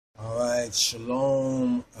Right,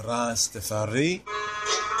 Shalom RasTafari.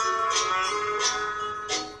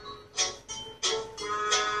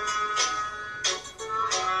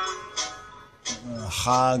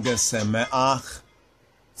 Chag Sameach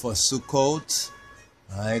for Sukkot.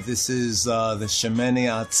 Right, this is the Shemini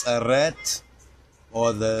Atzeret,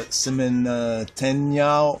 or the Simen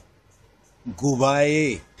Tenyao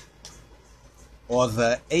Gubaye, or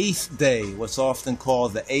the 8th day, what's often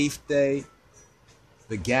called the 8th day,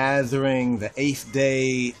 the gathering, the 8th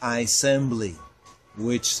day assembly,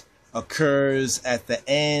 which occurs at the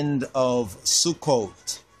end of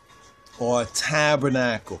Sukkot, or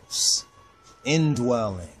tabernacles,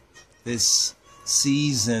 indwelling, this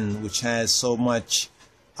season which has so much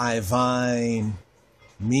divine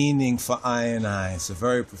meaning for I and I. It's a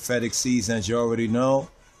very prophetic season, as you already know,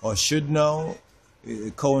 or should know.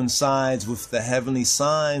 It coincides with the heavenly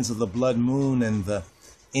signs of the blood moon and the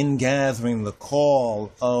ingathering, the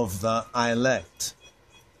call of the elect,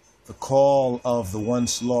 the call of the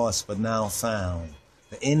once lost but now found,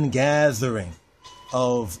 the ingathering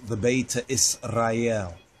of the Beta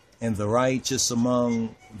Israel and the righteous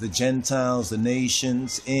among the Gentiles, the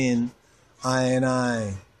nations, in I and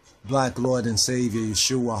I, Black Lord and Savior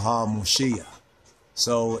Yeshua HaMashiach.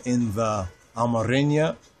 So in the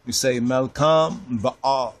Amarinya, we say Melkam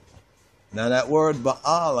Baal. Now that word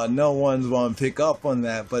Baal, I know one's going to pick up on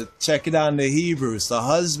that, but check it out in the Hebrew. It's the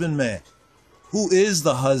husbandman. Who is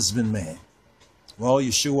the husbandman? Well,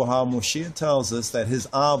 Yeshua HaMashiach tells us that his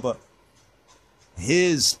Abba,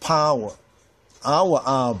 his power, our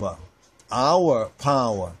Abba, our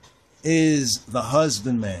power is the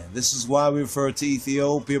husbandman. This is why we refer to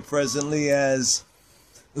Ethiopia presently as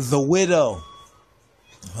the widow,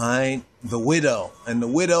 right? The widow. And the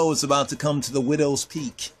widow is about to come to the widow's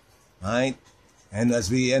peak, right? And as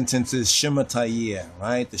we enter into this Shemitah year,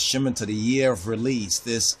 right? The Shemitah, the year of release,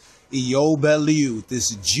 this Iyobelu,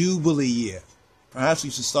 this Jubilee year. Perhaps we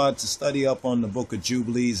should start to study up on the book of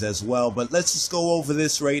Jubilees as well. But let's just go over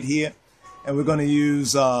this right here. And we're going to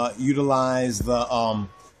utilize the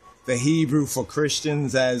Hebrew for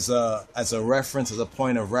Christians as a reference, as a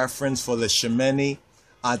point of reference for the Shemini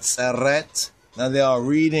Atzeret. Now there are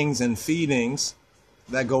readings and feedings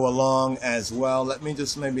that go along as well. Let me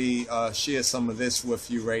just maybe share some of this with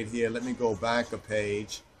you right here. Let me go back a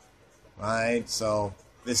page. Right, so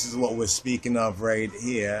this is what we're speaking of right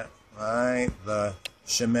here. Right, the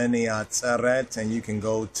Shemini Atzeret, and you can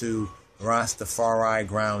go to RasTafari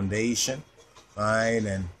Groundation. Right,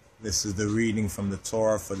 and this is the reading from the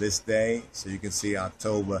Torah for this day. So you can see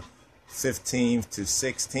October 15th to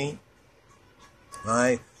 16th.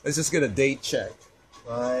 Right, let's just get a date check.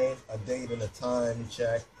 Right, a date and a time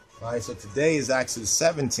check. Right, so today is actually the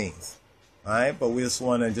 17th. Right, but we just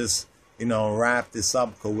want to just, wrap this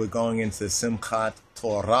up because we're going into Simchat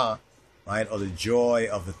Torah. Right, or the joy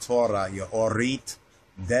of the Torah, your Orit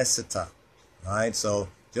Desita. Right, so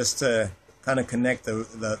just to kind of connect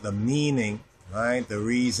the meaning, right, the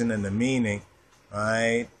reason and the meaning,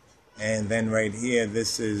 right, and then right here,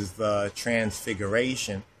 this is the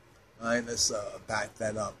transfiguration. Right, let's back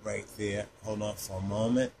that up right there. Hold on for a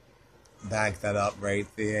moment. Back that up right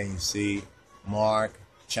there. You see Mark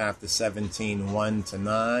chapter 17, 1 to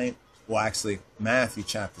 9. Well, actually, Matthew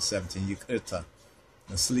chapter 17, Yukita,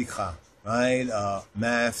 Slicha. Right,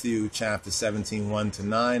 Matthew chapter 17, 1 to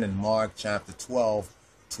 9, and Mark chapter 12,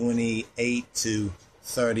 28 to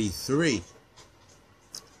 33.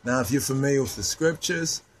 Now, if you're familiar with the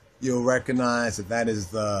scriptures, you'll recognize that that is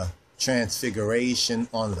the transfiguration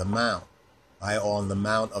on the mount, right? On the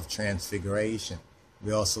Mount of Transfiguration.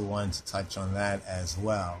 We also wanted to touch on that as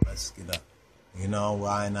well. Let's get up.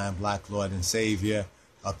 I and I, Black Lord and Savior,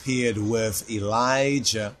 appeared with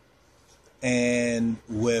Elijah and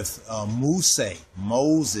with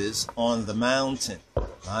Moses on the mountain,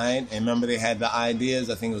 right? And remember, they had the ideas.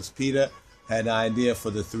 I think it was Peter had the idea for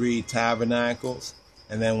the 3 tabernacles.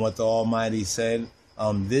 And then what the Almighty said,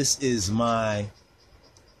 this is my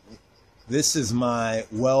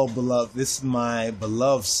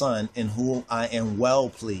beloved Son in whom I am well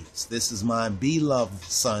pleased. This is my beloved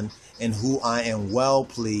Son in whom I am well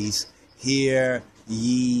pleased. Hear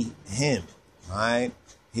ye him, right?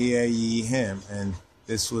 Hear ye him. And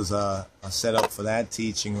this was a setup for that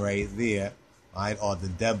teaching right there, right? Or the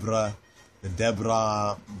Deborah,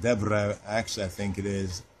 actually I think it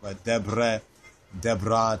is, but Deborah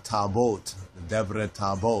Tabot, the Deborah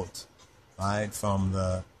Tabot, right, from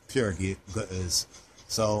the pure goods.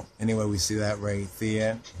 So anyway, we see that right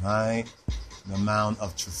there, right? The Mount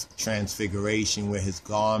of Transfiguration, where his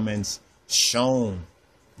garments shone,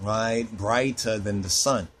 right, brighter than the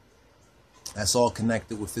sun. That's all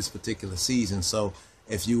connected with this particular season. So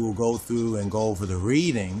if you will go through and go over the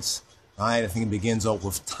readings, right, I think it begins up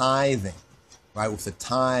with tithing, right, with the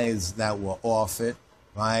tithes that were offered,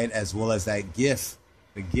 right, as well as that gift,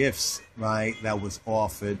 the gifts, right, that was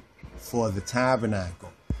offered for the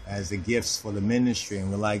tabernacle as the gifts for the ministry.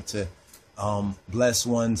 And we like to bless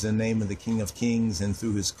ones in the name of the King of Kings and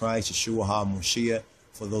through his Christ, Yeshua HaMashiach,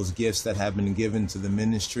 for those gifts that have been given to the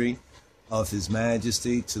ministry of his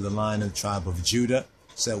majesty, to the line of the tribe of Judah,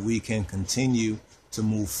 so that we can continue to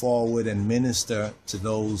move forward and minister to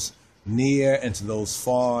those near and to those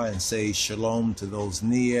far, and say shalom to those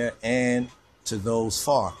near and to those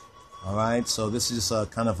far. All right, so this is a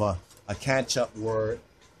kind of a catch-up word.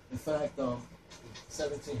 In fact,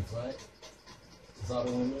 17th, right? Is that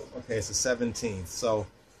the window? Okay, it's the 17th. So,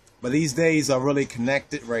 but these days are really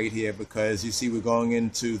connected right here, because you see we're going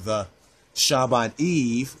into the Shabbat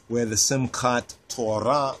Eve, where the Simchat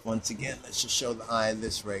Torah, once again, let's just show the eye of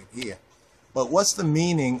this right here. But what's the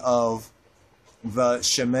meaning of the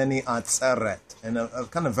Shemini Atzeret? And a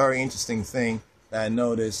kind of very interesting thing that I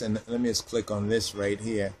noticed, and let me just click on this right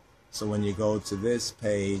here. So when you go to this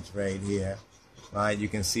page right here, right, you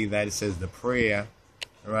can see that it says the prayer,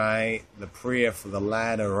 right, the prayer for the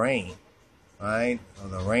latter rain, right, or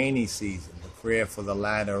the rainy season, the prayer for the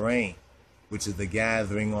latter rain, which is the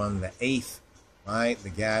gathering on the 8th, right, the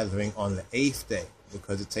gathering on the 8th day,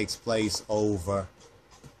 because it takes place over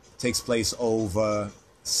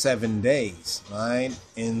 7 days, right,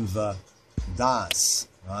 in the Das,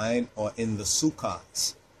 right, or in the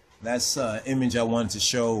Sukkot. That's an image I wanted to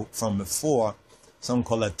show from before. Some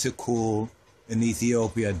call it Tikul in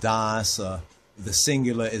Ethiopia, Das. The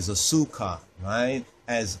singular is a Sukkah, right?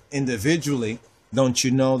 As individually, don't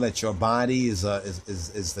you know that your body is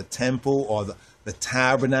the temple, or the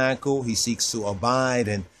tabernacle he seeks to abide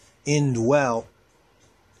and indwell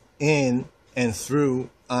in and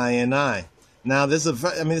through I and I. Now, this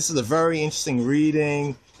is a very interesting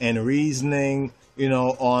reading and reasoning,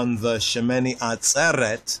 on the Shemini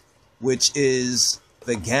Atzeret, which is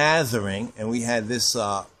the gathering. And we had this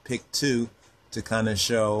pick too to kind of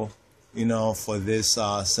show, for this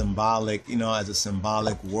symbolic, as a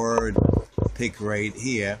symbolic word pick right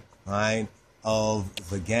here, right, of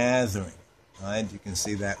the gathering, right? You can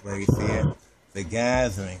see that right there, the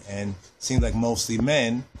gathering. And it seems like mostly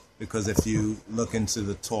men, because if you look into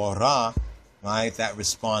the Torah, right, that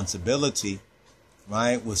responsibility,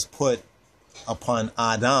 right, was put upon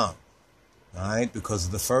Adam, right, because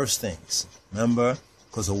of the first things. Remember,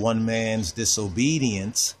 because of one man's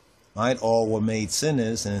disobedience, right, all were made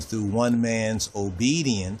sinners, and it's through one man's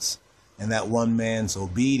obedience, and that one man's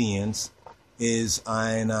obedience is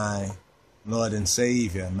I and I, Lord and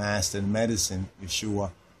Savior, Master and Medicine,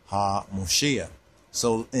 Yeshua HaMashiach.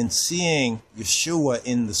 So in seeing Yeshua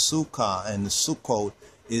in the Sukkah and the Sukkot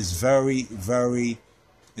is very,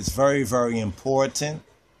 very important.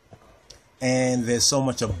 And there's so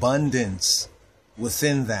much abundance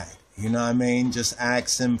within that. You know what I mean? Just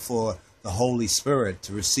ask him for the Holy Spirit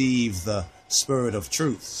to receive the Spirit of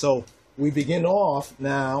truth. So we begin off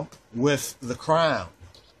now with the crown,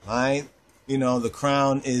 right? The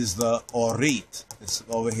crown is the Orit. It's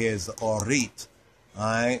over here is the Orit,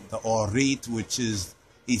 right? The Orit, which is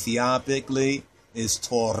Ethiopically, is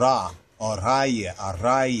Torah,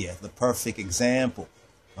 Araya, the perfect example,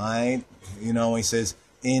 right? He says,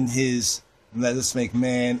 let us make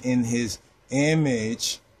man in his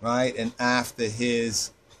image, right, and after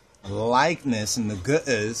his likeness. And the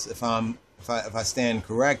Ge'ez, if I stand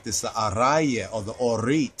correct, it's the Araya, or the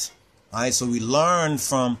Orit, right? So we learn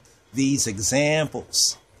from these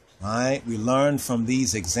examples, right? We learn from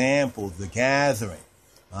these examples, the gathering,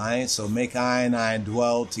 right? So make I and I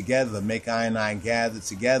dwell together, make I and I gather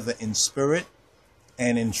together in spirit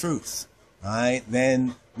and in truth, right?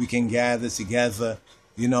 Then we can gather together,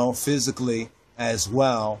 physically as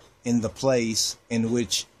well, in the place in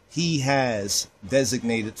which he has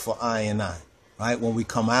designated for I and I, right? When we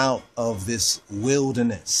come out of this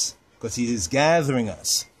wilderness, because he is gathering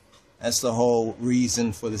us. That's the whole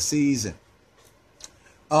reason for the season.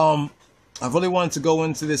 I really wanted to go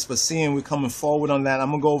into this, but seeing we're coming forward on that, I'm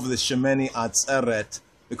going to go over the Shemini Atzeret,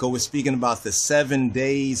 because we're speaking about the 7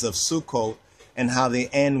 days of Sukkot and how they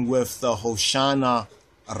end with the Hoshana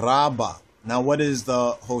Rabba. Now, what is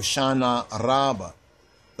the Hoshana Rabba?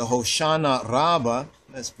 The Hoshana Rabba,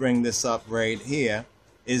 let's bring this up right here,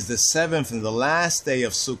 is the 7th and the last day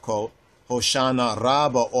of Sukkot, Hoshana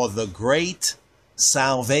Rabba, or the Great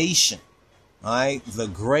Salvation, right? The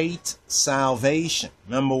Great Salvation.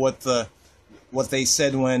 Remember what they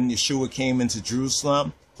said when Yeshua came into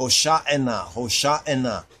Jerusalem?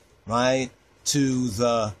 Hoshana, right? To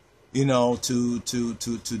the,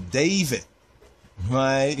 to David,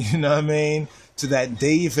 right? You know what I mean? To that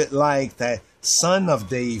David-like, that son of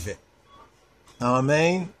David.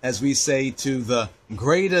 Amen. As we say to the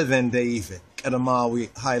greater than David, Kadamawi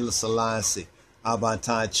Haile Selassie,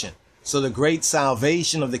 Abatachin. So the great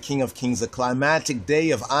salvation of the King of Kings, the climatic day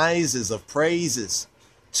of Isis, of praises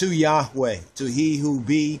to Yahweh, to he who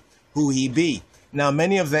be, who he be. Now,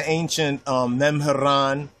 many of the ancient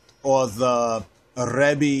Memharan or the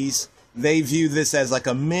Rabbis, they view this as like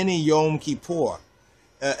a mini Yom Kippur,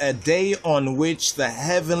 a day on which the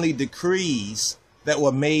heavenly decrees that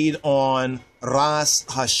were made on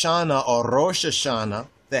Hoshana or Rosh Hashanah,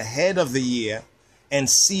 the head of the year, and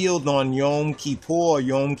sealed on Yom Kippur,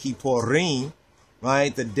 Yom Kippurim,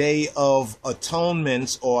 right, the Day of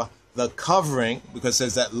Atonements or the covering, because it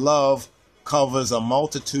says that love covers a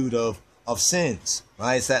multitude of sins,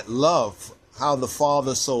 right? It's that love, how the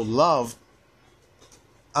Father so loved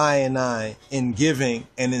I and I in giving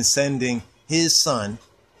and in sending his Son,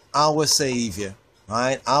 our Savior,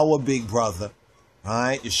 right, our big brother,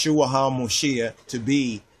 right, Yeshua HaMoshiach, to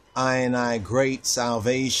be I and I great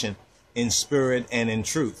salvation in spirit and in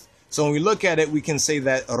truth. So when we look at it, we can say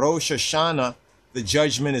that Rosh Hashanah, the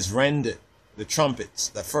judgment is rendered, the trumpets,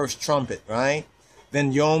 the first trumpet, right?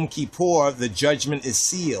 Then Yom Kippur, the judgment is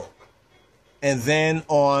sealed. And then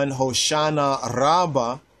on Hoshana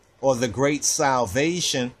Rabba, or the great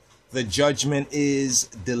salvation, the judgment is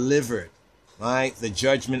delivered, right? The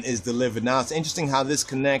judgment is delivered. Now, it's interesting how this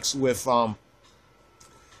connects with,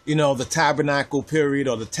 you know, the tabernacle period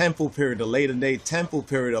or the temple period, the later day temple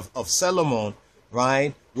period of Solomon,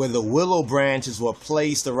 right? Where the willow branches were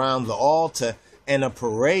placed around the altar and a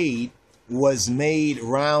parade was made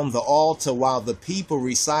round the altar while the people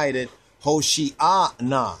recited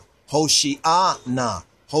Hoshi'ana, Hoshi'ana,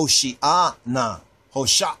 Hoshi'ana,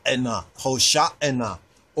 Hosha'ana, Hosha'ana,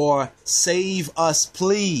 or save us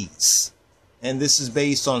please. And this is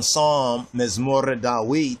based on Psalm Mezmor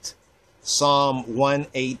Dawit, Psalm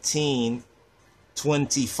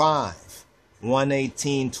 118:25.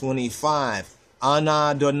 118:25.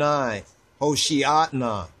 Ana Adonai,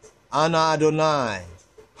 Hoshi'atna, Ana Adonai,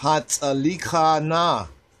 Hatzalichana,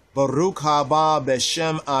 Baruch haba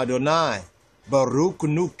Beshem Adonai, Baruch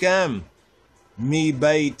nukem, mi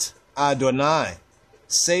beit Adonai.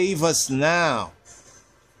 Save us now,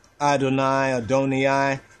 Adonai,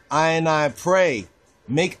 Adonai, I and I pray,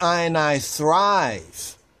 make I and I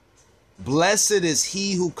thrive. Blessed is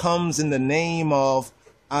he who comes in the name of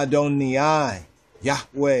Adonai,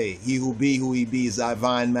 Yahweh, he who he be, is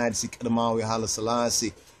divine majesty, Kadamawi Haile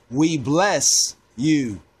Selassie. We bless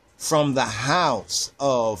you from the house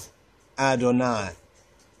of Adonai.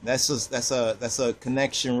 That's a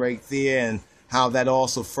connection right there, and how that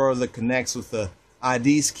also further connects with the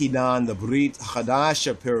Adis Kidan, the Brit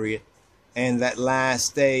Hadasha period, and that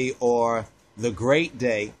last day or the great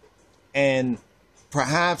day. And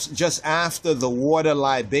perhaps just after the water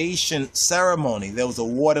libation ceremony, there was a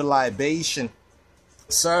water libation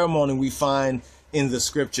ceremony we find in the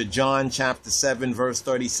scripture, John chapter 7, verse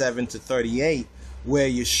 37 to 38, where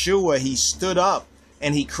Yeshua, he stood up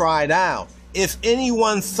and he cried out, if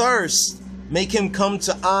anyone thirsts, make him come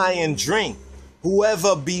to I and drink.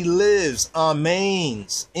 Whoever believes,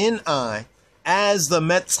 amains, in I, as the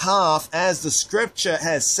Metzhaf, as the scripture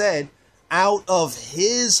has said, out of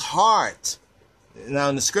his heart. Now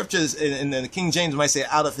in the scriptures, in the King James might say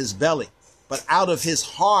out of his belly, but out of his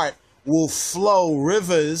heart will flow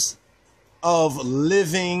rivers of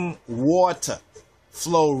living water.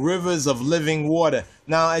 Flow rivers of living water.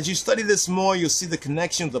 Now, as you study this more, you'll see the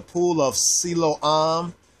connection with the pool of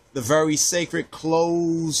Siloam, the very sacred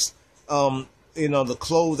closed,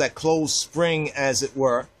 that closed spring, as it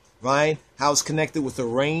were, right? How it's connected with the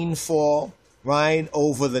rainfall, right,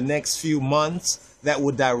 over the next few months that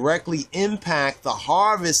would directly impact the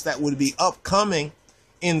harvest that would be upcoming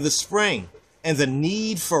in the spring. And the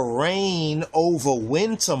need for rain over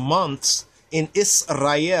winter months in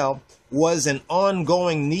Israel was an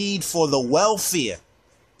ongoing need for the welfare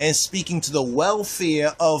and speaking to the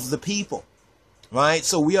welfare of the people, right?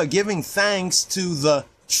 So we are giving thanks to the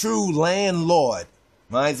true landlord,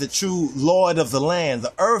 right? The true Lord of the land.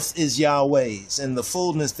 The earth is Yahweh's and the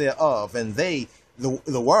fullness thereof, and they,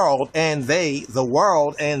 the world, and they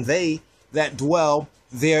that dwell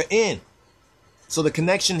therein. So the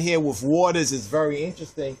connection here with waters is very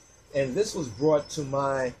interesting, and this was brought to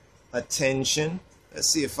my attention. Let's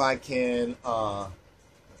see if I can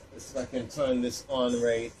turn this on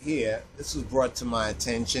right here. This was brought to my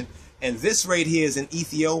attention, and this right here is in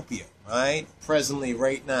Ethiopia, right? Presently,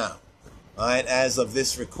 right now, right? As of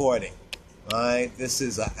this recording, right? This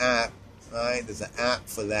is an app, right? There's an app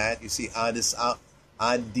for that. You see Addis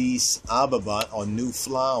Addis Ababa, or New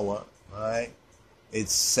Flower, right?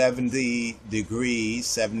 It's 70 degrees,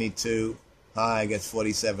 72 high, I guess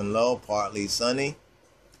 47 low, partly sunny,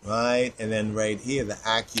 right? And then right here, the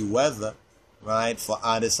AccuWeather, right, for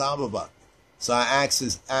Addis Ababa. So I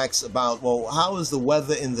asked about, well, how is the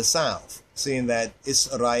weather in the south? Seeing that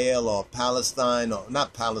Israel or Palestine, or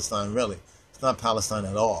not Palestine really, it's not Palestine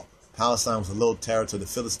at all. Palestine was a little territory the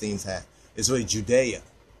Philistines had. It's really Judea,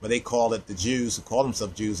 but they call it, the Jews who call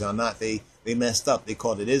themselves Jews are not. They messed up. They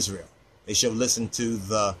called it Israel. They should have listened to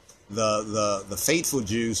the faithful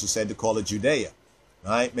Jews who said to call it Judea,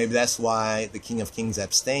 right? Maybe that's why the King of Kings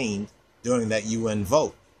abstained during that UN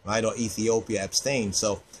vote, right? Or Ethiopia abstained.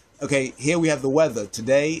 So, okay, here we have the weather.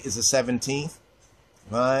 Today is the 17th,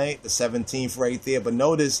 right? The 17th right there. But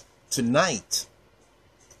notice tonight,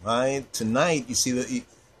 right? Tonight you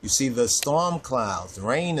see the storm clouds. The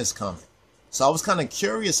rain is coming. So I was kind of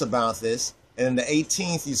curious about this. And then the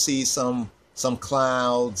 18th, you see some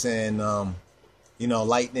clouds and, you know,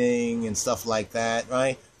 lightning and stuff like that,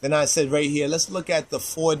 right? Then I said right here, let's look at the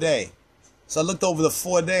 4-day. So I looked over the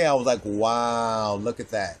 4-day. I was like, wow, look at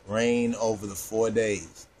that. Rain over the 4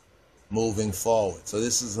 days moving forward. So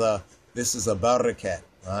this is a barakat,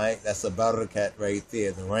 right? That's a barakat right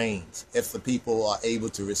there, the rains. If the people are able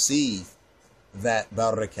to receive that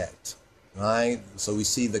barakat, right? So we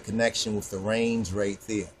see the connection with the rains right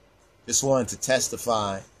there. Just wanted to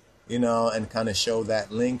testify, you know, and kind of show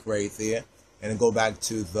that link right there. And go back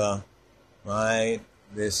to the, right,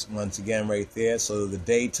 this once again right there. So the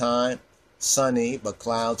daytime, sunny, but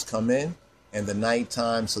clouds come in. And the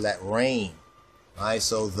nighttime, so that rain, right?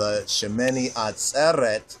 So the Shemini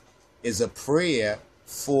Atzeret is a prayer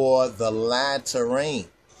for the latter rain.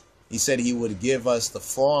 He said he would give us the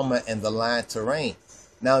former and the latter rain.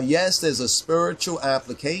 Now, yes, there's a spiritual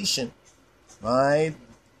application, right?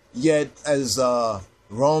 Yet, as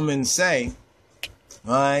Romans say,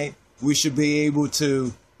 right, we should be able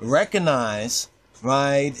to recognize,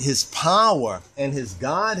 right, his power and his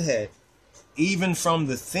Godhead, even from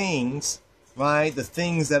the things, right, the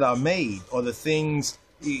things that are made, or the things,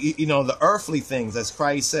 you know, the earthly things, as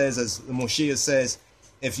Christ says, as the Moshiach says,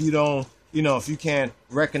 if you don't, you know, if you can't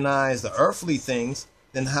recognize the earthly things,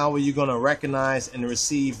 then how are you going to recognize and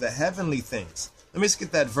receive the heavenly things? Let me just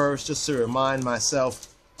get that verse just to remind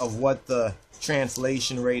myself of what the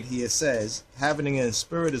translation right here says. Having it in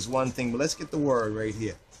spirit is one thing, but let's get the word right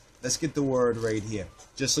here. Let's get the word right here,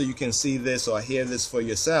 just so you can see this or hear this for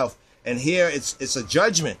yourself. And here it's a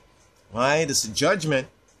judgment, right? It's a judgment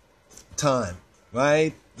time,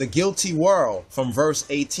 right? The guilty world, from verse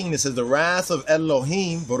 18, it says, the wrath of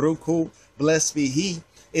Elohim, Baruch Hu, blessed be he,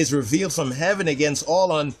 is revealed from heaven against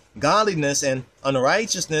all ungodliness and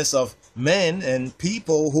unrighteousness of men and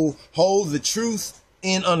people who hold the truth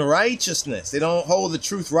in unrighteousness. They don't hold the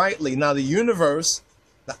truth rightly. Now the universe,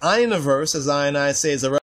 the universe, as I say, is a